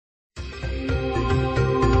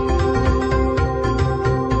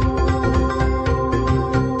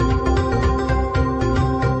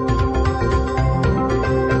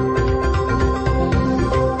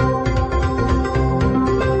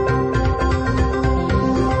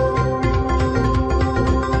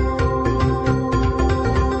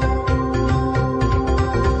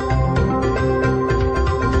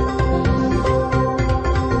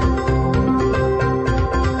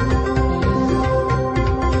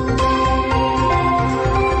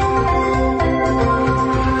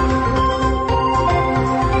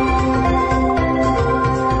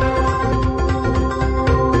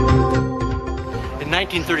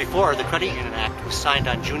1924, the Credit Union Act was signed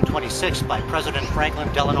on June 26 by President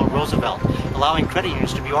Franklin Delano Roosevelt, allowing credit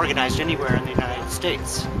unions to be organized anywhere in the United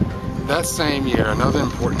States. That same year, another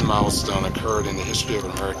important milestone occurred in the history of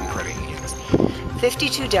American credit unions.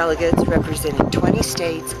 52 delegates representing 20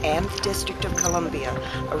 states and the District of Columbia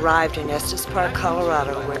arrived in Estes Park,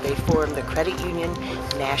 Colorado, where they formed the Credit Union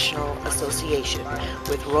National Association,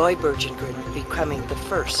 with Roy Bergengren becoming the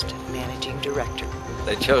first managing director.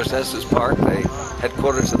 They chose Estes Park, the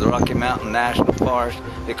headquarters of the Rocky Mountain National Forest,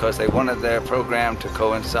 because they wanted their program to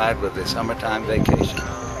coincide with the summertime vacation.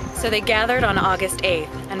 So they gathered on August 8th,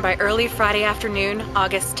 and by early Friday afternoon,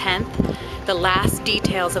 August 10th, the last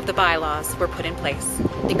details of the bylaws were put in place.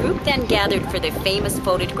 The group then gathered for their famous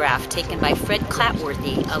photograph taken by Fred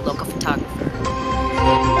Clatworthy, a local photographer.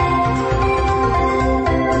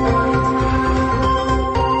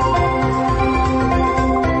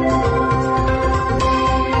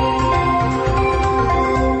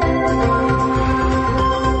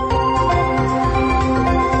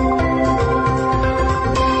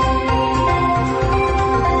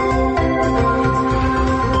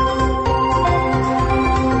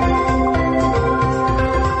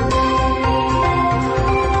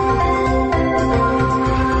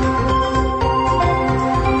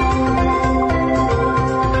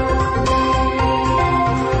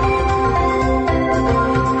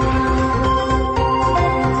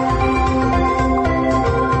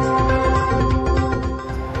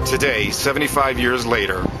 Today, 75 years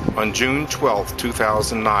later, on June 12,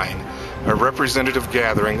 2009, a representative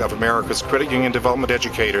gathering of America's credit union development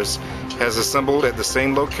educators has assembled at the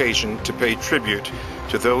same location to pay tribute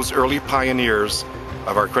to those early pioneers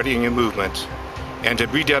of our credit union movement and to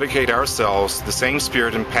rededicate ourselves the same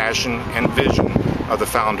spirit and passion and vision of the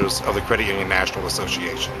founders of the Credit Union National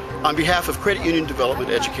Association. On behalf of credit union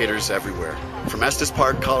development educators everywhere, from Estes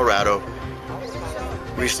Park, Colorado,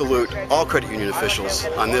 we salute all credit union officials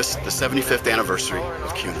on this, the 75th anniversary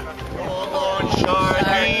of CUNA. Lord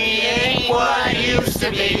Sharky ain't what it used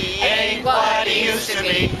to be, ain't what it used to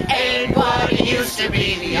be, ain't what it used to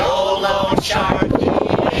be. The old Lord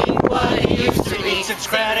Sharky ain't what it used to be since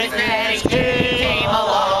credit unions came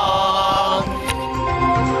along.